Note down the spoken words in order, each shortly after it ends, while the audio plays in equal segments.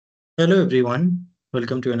Hello everyone,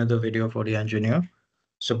 welcome to another video of Odia Engineer.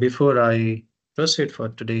 So before I proceed for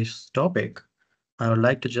today's topic, I would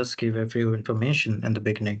like to just give a few information in the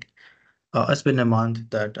beginning. It's been a month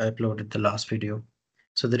that I uploaded the last video.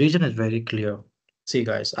 So the reason is very clear. See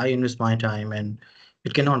guys, I invest my time and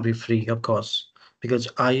it cannot be free, of course, because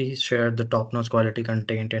I share the top-notch quality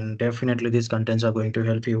content and definitely these contents are going to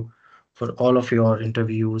help you for all of your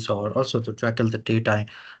interviews or also to tackle the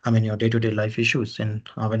your day-to-day life issues and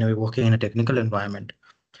when you're working in a technical environment.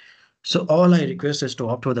 So all I request is to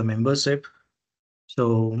opt for the membership.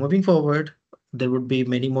 So moving forward, there would be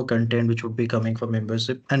many more content which would be coming for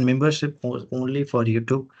membership, and membership was only for you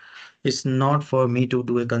to. It's not for me to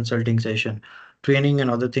do a consulting session. Training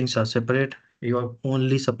and other things are separate. You are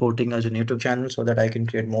only supporting as a YouTube channel so that I can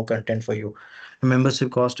create more content for you. The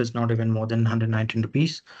membership cost is not even more than 119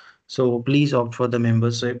 rupees. So please opt for the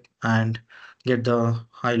membership and get the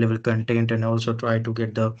high level content and also try to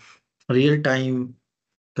get the real time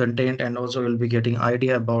content, and also you'll be getting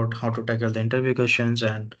idea about how to tackle the interview questions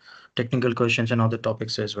and technical questions and other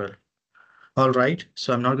topics as well. All right,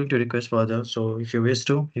 so I'm not going to request further. So if you wish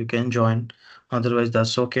to, you can join. Otherwise,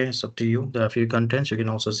 that's okay. It's up to you. There are few contents, you can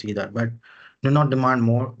also see that, but do not demand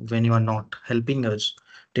more when you are not helping us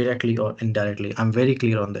directly or indirectly. I'm very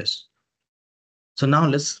clear on this. So now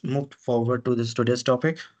let's move forward to this today's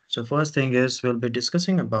topic. So first thing is we'll be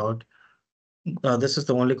discussing about this is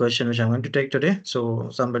the only question which I'm going to take today. So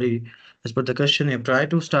somebody has put the question: if try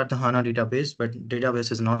to start the HANA database, but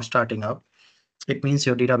database is not starting up, it means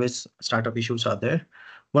your database startup issues are there.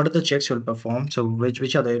 What are the checks you'll perform? So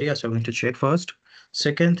which are the areas you're going to check first?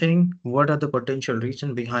 Second thing, what are the potential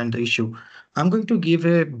reasons behind the issue? I'm going to give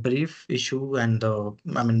a brief issue and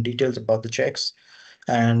details about the checks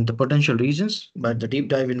and the potential reasons, but the deep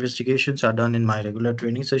dive investigations are done in my regular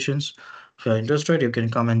training sessions. If you're interested, you can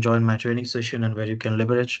come and join my training session and where you can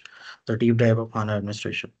leverage the deep dive of HANA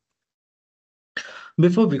administration.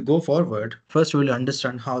 Before we go forward, first we'll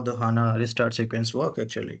understand how the HANA restart sequence work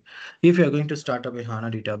actually. If you're going to start up a HANA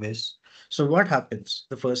database, so what happens?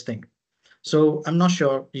 The first thing. So I'm not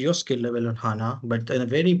sure your skill level on HANA, but in a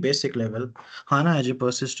very basic level, HANA has a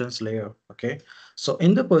persistence layer. Okay. So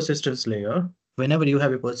in the persistence layer, whenever you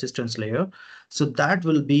have a persistence layer, so that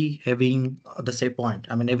will be having the save point.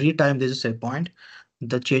 I mean, every time there's a save point,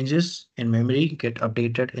 the changes in memory get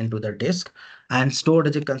updated into the disk and stored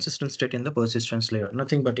as a consistent state in the persistence layer.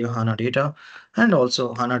 Nothing but your HANA data and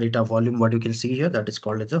also HANA data volume. What you can see here, that is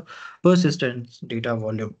called as a persistence data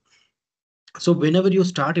volume. So whenever you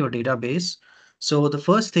start your database, so the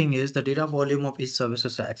first thing is the data volume of each service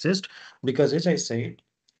is accessed, because as I said,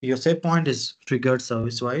 your set point is triggered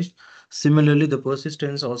service wise. Similarly, the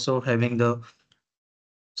persistence also having the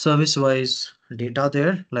service wise data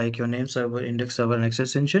there, like your name server, index server, and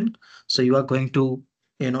access engine. So you are going to,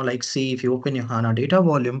 like see if you open your HANA data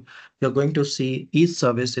volume, you're going to see each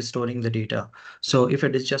service is storing the data. So if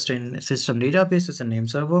it is just in system database, it's a name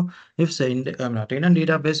server. If say tenant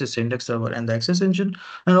database, it's index server and the access engine.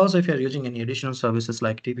 And also if you're using any additional services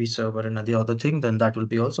like TP server and the other thing, then that will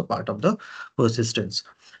be also part of the persistence.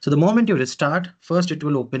 So the moment you restart, first it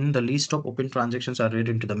will open the list of open transactions are read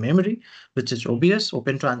into the memory, which is obvious.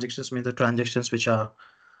 Open transactions mean the transactions which are,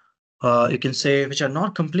 you can say, which are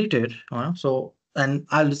not completed. And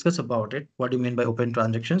I'll discuss about it. What do you mean by open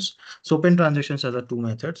transactions? So open transactions are the two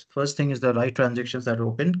methods. First thing is the write transactions that are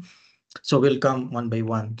open. So we'll come one by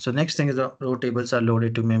one. So next thing is the row tables are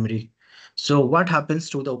loaded to memory. So what happens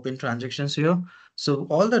to the open transactions here? So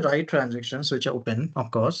all the write transactions which are open,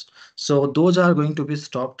 of course, so those are going to be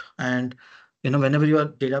stopped. And whenever your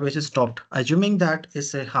database is stopped, assuming that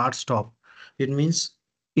is a hard stop, it means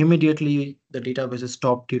immediately the database is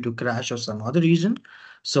stopped due to crash or some other reason.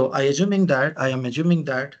 So I am assuming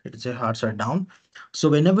that it is a hard shutdown. So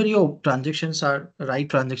whenever your write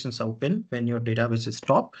transactions are open, when your database is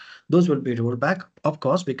stopped, those will be rolled back, of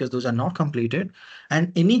course, because those are not completed.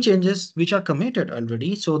 And any changes which are committed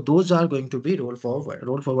already, so those are going to be rolled forward.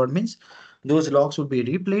 Roll forward means those logs will be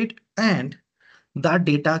replayed, and that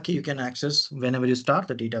data you can access whenever you start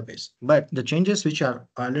the database. But the changes which are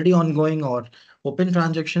already ongoing or open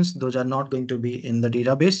transactions, those are not going to be in the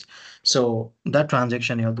database. So that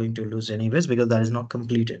transaction you're going to lose anyways, because that is not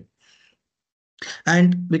completed.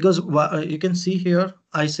 And because you can see here,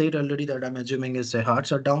 I said already that I'm assuming is a hard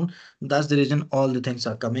shutdown. That's the reason all the things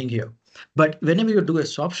are coming here. But whenever you do a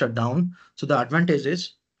soft shutdown, so the advantage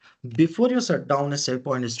is before you shut down, a save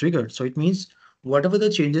point is triggered. So it means whatever the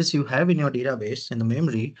changes you have in your database in the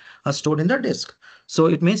memory are stored in the disk. So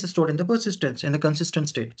it means it's stored in the persistence, in the consistent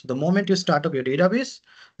state. So the moment you start up your database,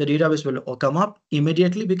 the database will come up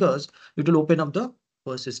immediately because it will open up the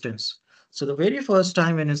persistence. So the very first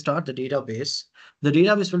time when you start the database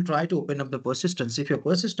will try to open up the persistence. If your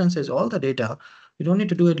persistence has all the data, you don't need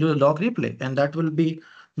to do a little log replay, and that will be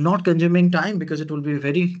not consuming time because it will be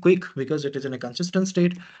very quick because it is in a consistent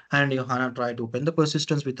state, and your HANA try to open the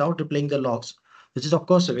persistence without replaying the logs, which is of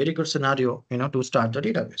course a very good scenario, to start the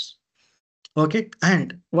database. Okay,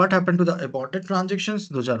 and what happened to the aborted transactions?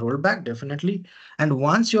 Those are rolled back definitely. And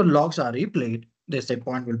once your logs are replayed, the set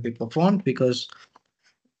point will be performed, because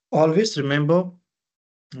always remember,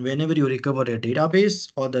 whenever you recover a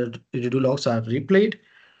database or the redo logs are replayed,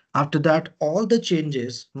 after that, all the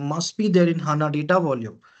changes must be there in HANA data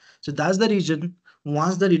volume. So that's the reason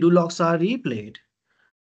once the redo logs are replayed,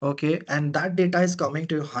 okay, and that data is coming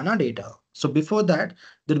to HANA data. So before that,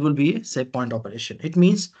 there will be a set point operation. It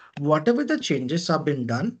means whatever the changes have been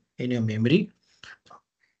done in your memory,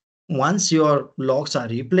 once your logs are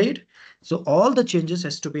replayed, so all the changes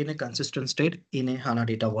has to be in a consistent state in a HANA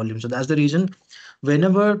data volume. So that's the reason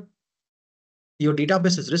whenever your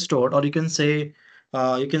database is restored, or you can say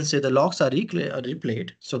the logs are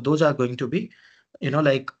replayed. So those are going to be,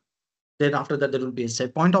 like, then after that there will be a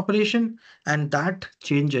set point operation, and that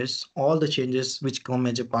changes all the changes which come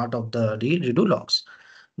as a part of the redo logs,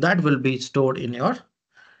 that will be stored in your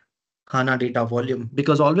HANA data volume.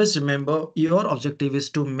 Because always remember, your objective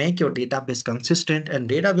is to make your database consistent, and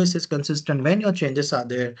database is consistent when your changes are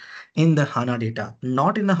there in the HANA data,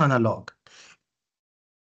 not in the HANA log.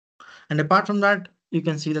 And apart from that, you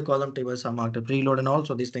can see the column tables are marked as preload, and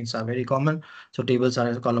also these things are very common. So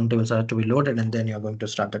column tables are to be loaded, and then you're going to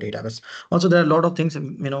start the database. Also, there are a lot of things,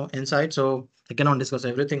 inside. So I cannot discuss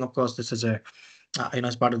everything. Of course, this is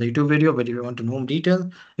as part of the YouTube video, but if you want to know in detail,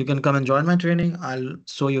 you can come and join my training. I'll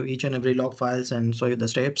show you each and every log files and show you the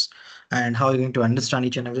steps and how you're going to understand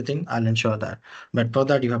each and everything. I'll ensure that. But for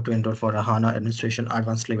that, you have to enroll for a HANA Administration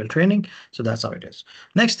Advanced level training. So that's how it is.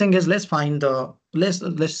 Next thing is, let's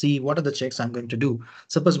see what are the checks I'm going to do.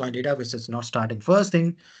 Suppose my database is not starting. First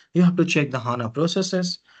thing, you have to check the HANA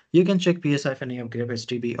processes. You can check PSIFNA of grep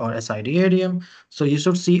HTTP or SID So you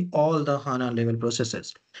should see all the HANA level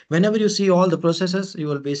processes. Whenever you see all the processes, you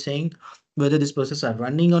will be saying whether these processes are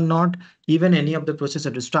running or not. Even any of the process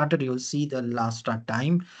that is started, you will see the last start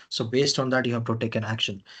time. So based on that, you have to take an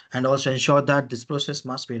action, and also ensure that this process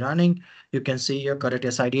must be running. You can see your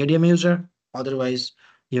correct SID user. Otherwise,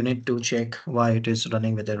 you need to check why it is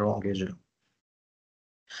running with the wrong user.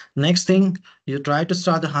 Next thing, you try to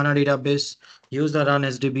start the HANA database, use the run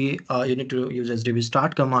SDB. You need to use SDB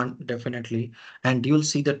start command definitely, and you'll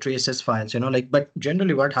see the traces files, but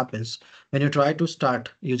generally what happens when you try to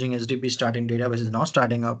start using SDB starting database is not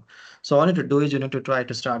starting up. So all you need to do is you need to try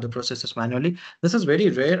to start the processes manually. This is very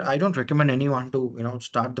rare. I don't recommend anyone to,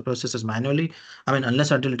 start the processes manually. I mean,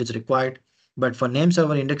 unless until it is required. But for name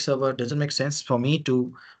server, index server, doesn't make sense for me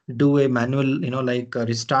to do a manual,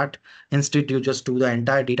 restart. Instead, you just do the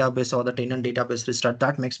entire database or the tenant database restart.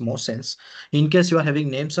 That makes more sense. In case you are having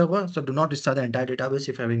name server, so do not restart the entire database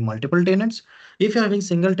if you're having multiple tenants. If you're having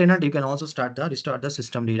single tenant, you can also restart the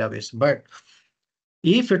system database. But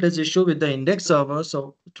if it is issue with the index server,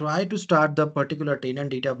 so try to start the particular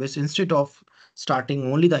tenant database instead of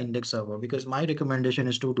starting only the index server, because my recommendation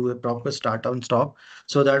is to do a proper start and stop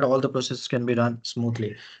so that all the processes can be run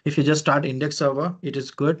smoothly. If you just start index server, it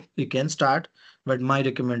is good, you can start, but my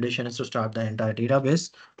recommendation is to start the entire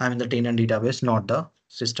database. I mean the tenant database, not the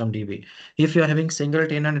system DB. If you're having single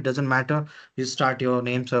tenant, it doesn't matter. You start your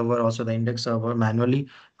name server, also the index server manually.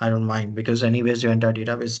 I don't mind, because anyways your entire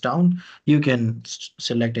database is down. You can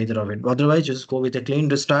select either of it. Otherwise, just go with a clean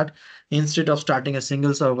restart. Instead of starting a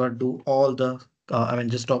single server, do all the,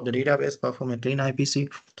 just stop the database, perform a clean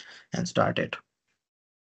IPC and start it.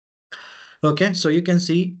 Okay, so you can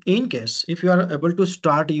see, in case if you are able to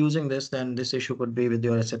start using this, then this issue could be with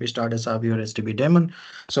your SAP Start SRV or STB daemon.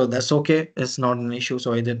 So that's okay. It's not an issue.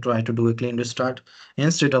 So either try to do a clean restart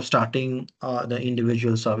instead of starting the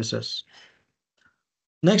individual services.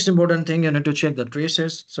 Next important thing, you need to check the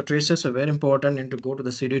traces. So traces are very important. You need to go to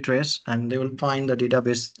the CD trace, and they will find the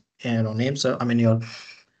database, names. Your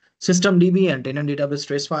system DB and tenant database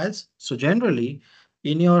trace files. So generally,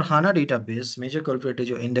 in your HANA database, major culprit is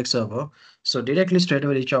your index server. So directly straight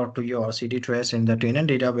away reach out to your CD trace in the tenant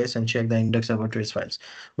database and check the index server trace files.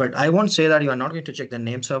 But I won't say that you are not going to check the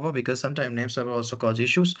name server, because sometimes name server also cause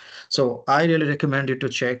issues. So I really recommend you to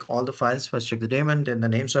check all the files. First check the daemon, then the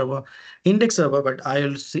name server, index server. But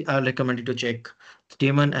I'll recommend you to check the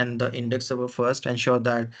daemon and the index server first. Ensure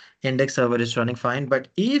that index server is running fine. But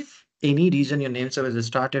if any reason your name server is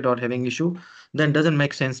started or having issue, then doesn't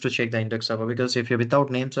make sense to check the index server, because if you're without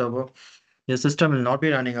name server, your system will not be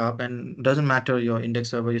running up, and doesn't matter your index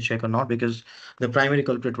server you check or not, because the primary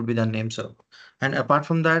culprit would be the name server. And apart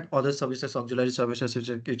from that, other services, auxiliary services,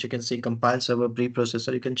 which you can see, compile server,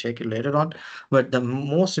 preprocessor, you can check it later on. But the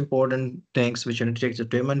most important things which you need to check is the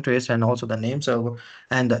daemon trace and also the name server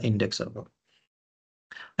and the index server.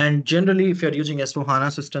 And generally, if you're using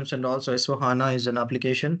S4HANA systems, and also S4HANA is an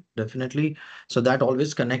application, definitely. So that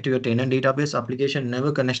always connect to your tenant database. Application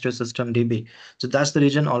never connects to a system DB. So that's the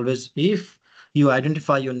reason always, if you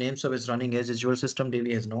identify your name service running as Azure System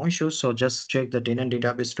DB has no issues. So just check the tenant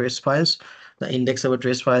database trace files, the index server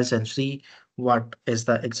trace files, and see what is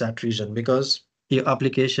the exact reason, because your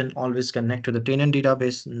application always connect to the tenant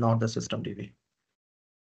database, not the system DB.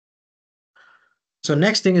 So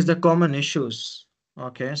next thing is the common issues.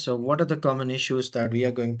 Okay, so what are the common issues that we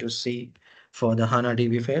are going to see for the HANA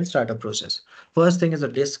DB failed startup process? First thing is the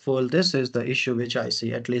disk full. This is the issue which I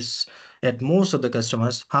see at least at most of the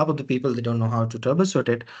customers. Half of the people, they don't know how to troubleshoot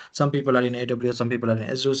it. Some people are in AWS, some people are in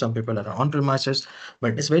Azure, some people are on premises,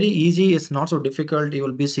 but it's very easy. It's not so difficult. You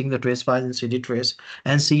will be seeing the trace file in CD trace,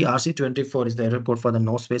 and CRC24 is the error code for the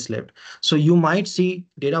no space left. So you might see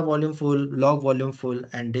data volume full, log volume full,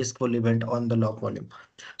 and disk full event on the log volume.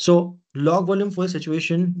 So log volume full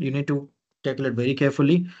situation, you need to tackle it very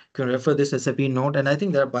carefully. You can refer this SAP note, and I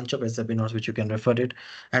think there are a bunch of SAP notes which you can refer it.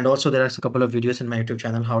 And also there are a couple of videos in my YouTube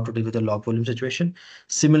channel how to deal with the log volume situation.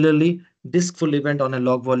 Similarly, disk full event on a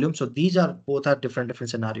log volume. So these are both are different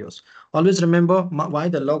scenarios. Always remember why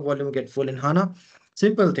the log volume get full in HANA.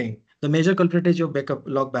 Simple thing. The major culprit is your backup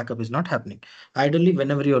log backup is not happening. Ideally,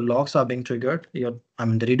 whenever your logs are being triggered, the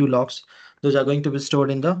redo logs, those are going to be stored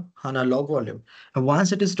in the HANA log volume. And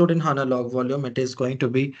once it is stored in HANA log volume, it is going to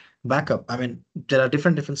be backup. There are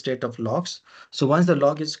different state of logs. So once the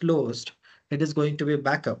log is closed, it is going to be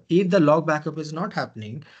backup. If the log backup is not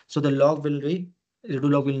happening, so the redo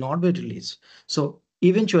log will not be released. So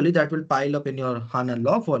eventually that will pile up in your HANA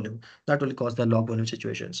log volume. That will cause the log volume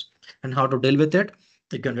situations. And how to deal with it?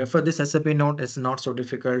 You can refer this SAP note. It's not so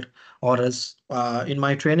difficult. Or else in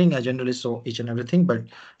my training, I generally show each and everything, but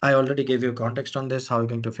I already gave you context on this, how you're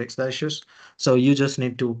going to fix the issues. So you just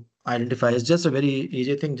need to identify. It's just a very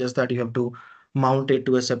easy thing, just that you have to mount it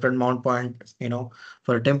to a separate mount point,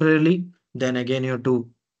 for temporarily. Then again, you have to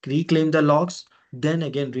reclaim the logs, then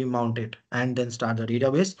again remount it, and then start the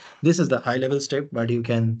database. This is the high level step, but you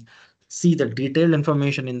can see the detailed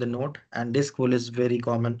information in the note, and this goal is very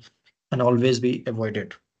common and always be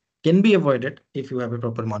avoided. Can be avoided if you have a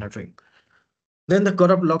proper monitoring. Then the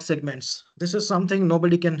corrupt log segments. This is something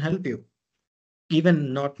nobody can help you.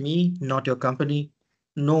 Even not me, not your company.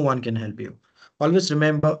 No one can help you. Always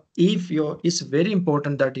remember, it's very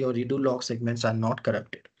important that your redo log segments are not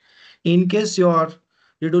corrupted. In case your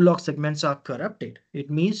redo log segments are corrupted, it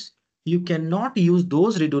means you cannot use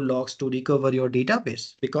those redo logs to recover your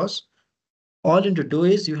database, because all you need to do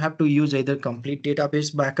is you have to use either complete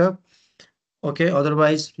database backup. Okay,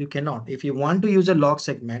 otherwise you cannot. If you want to use a log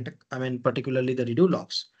segment, particularly the redo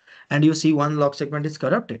logs, and you see one log segment is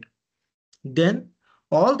corrupted, then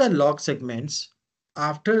all the log segments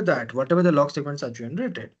after that, whatever the log segments are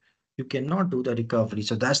generated, you cannot do the recovery.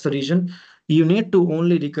 So that's the reason you need to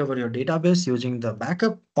only recover your database using the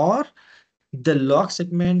backup or the log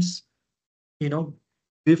segments, you know,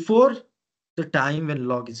 before the time when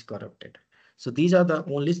log is corrupted. So this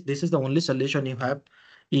is the only solution you have.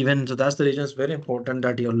 Even so, that's the reason it's very important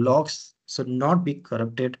that your logs should not be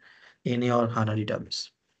corrupted in your HANA database.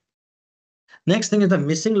 Next thing is the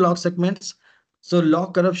missing log segments. So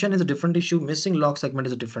log corruption is a different issue. Missing log segment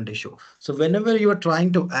is a different issue. So whenever you are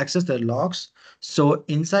trying to access the logs, so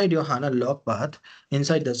inside your HANA log path,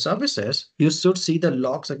 inside the services, you should see the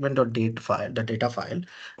log segment or data file, the data file.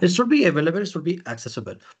 It should be available, it should be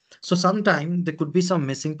accessible. So sometime there could be some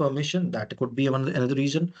missing permission. That could be another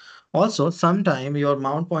reason. Also, sometime your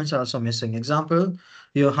mount points are also missing. Example,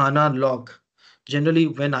 your HANA log. Generally,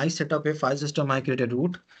 when I set up a file system, I create a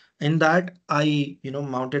root. In that, I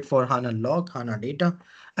mounted for HANA log, HANA data,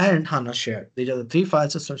 and HANA share. These are the three file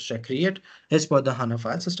systems I create as per the HANA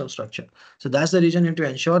file system structure. So that's the reason you have to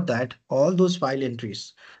ensure that all those file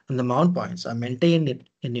entries and the mount points are maintained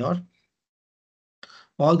in your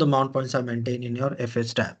all the mount points are maintained in your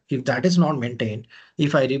FS tab. If that is not maintained,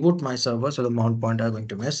 if I reboot my server, so the mount point are going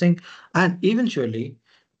to missing, and eventually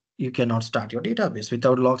you cannot start your database.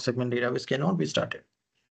 Without log segment, database cannot be started.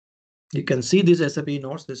 You can see these SAP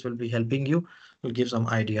notes. This will be helping you. Will give some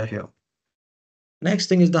idea here. Next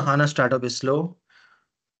thing is the HANA startup is slow.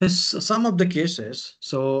 It's some of the cases.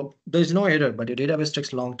 So there's no error, but your database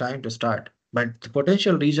takes a long time to start. But the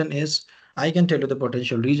potential reason is, I can tell you the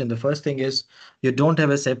potential reason. The first thing is you don't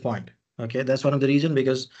have a save point. Okay, that's one of the reason,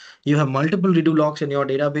 because you have multiple redo logs in your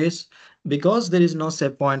database. Because there is no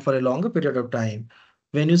set point for a longer period of time,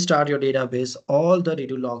 when you start your database, all the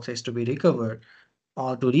redo logs has to be recovered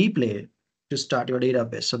or to replay to start your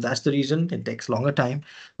database. So that's the reason it takes longer time.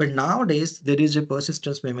 But nowadays there is a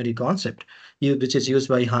persistence memory concept which is used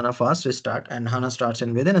by HANA Fast Restart, and HANA starts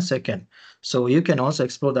in within a second. So you can also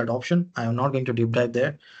explore that option. I am not going to deep dive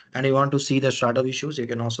there. And you want to see the startup issues, you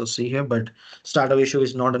can also see here. But startup issue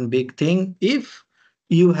is not a big thing if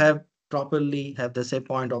you have properly have the set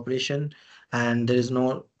point operation and there is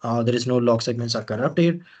no log segments are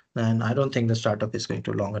corrupted, then I don't think the startup is going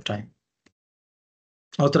to longer time.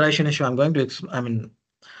 Authorization issue, I'm going to,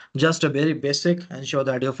 just a very basic, ensure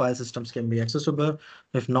that your file systems can be accessible.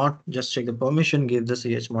 If not, just check the permission, give the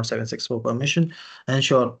chmod 764 permission,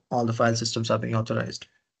 ensure all the file systems are being authorized.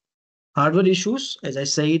 Hardware issues, as I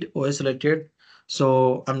said, OS related.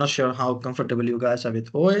 So I'm not sure how comfortable you guys are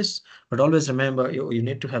with OS, but always remember you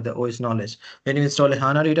need to have the OS knowledge. When you install a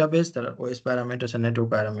HANA database, there are OS parameters and network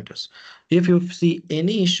parameters. If you see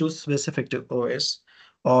any issues specific to OS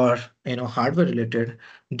or hardware related,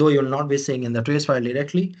 though you'll not be seeing in the trace file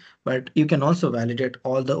directly, but you can also validate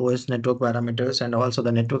all the OS network parameters and also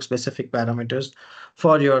the network specific parameters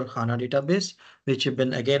for your HANA database, which have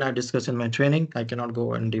been again I discussed in my training. I cannot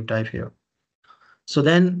go and deep dive here. So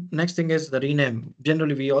then next thing is the rename.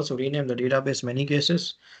 Generally, we also rename the database many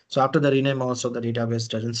cases. So after the rename, also the database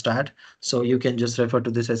doesn't start. So you can just refer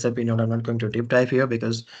to this SAP note. I'm not going to deep dive here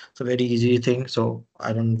because it's a very easy thing. So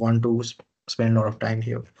I don't want to spend a lot of time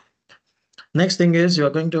here. Next thing is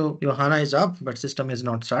your HANA is up, but system is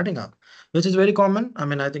not starting up, which is very common.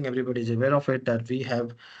 I think everybody is aware of it, that we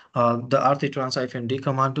have the rc-trans-d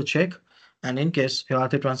command to check. And in case your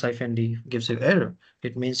rc-trans-d gives you error,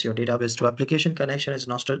 it means your database to application connection is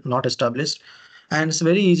not established. And it's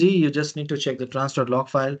very easy. You just need to check the trans.log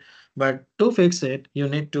file. But to fix it, you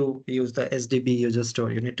need to use the SDB user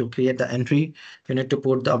store. You need to create the entry. You need to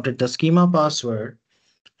update the schema password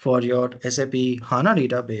for your SAP HANA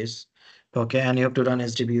database. Okay, and you have to run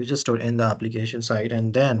SDB user store in the application side,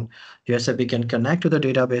 and then your SAP can connect to the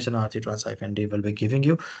database, and rc-trans-d will be giving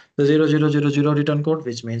you the 0000 return code,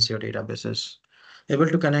 which means your database is able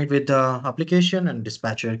to connect with the application, and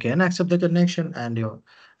dispatcher can accept the connection, and your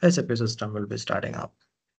SAP system will be starting up.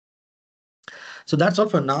 So that's all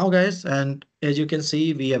for now, guys. And as you can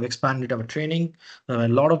see, we have expanded our training. A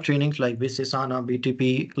lot of trainings like SAP HANA,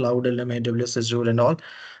 BTP, CloudALM, AWS, AZURE, and all.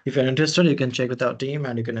 If you're interested, you can check with our team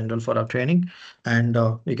and you can enroll for our training. And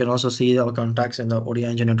you can also see our contacts in the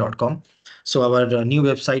odiaengineer.com. So our new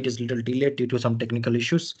website is a little delayed due to some technical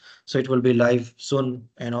issues. So it will be live soon,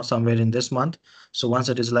 somewhere in this month. So once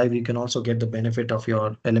it is live, you can also get the benefit of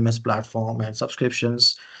your LMS platform and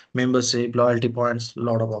subscriptions, membership, loyalty points. A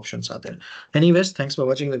lot of options are there. Anyways, thanks for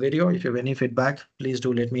watching the video. If you have any feedback, please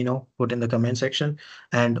do let me know. Put in the comment section.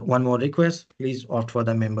 And one more request, please opt for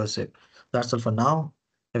the membership. That's all for now.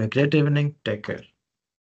 Have a great evening. Take care.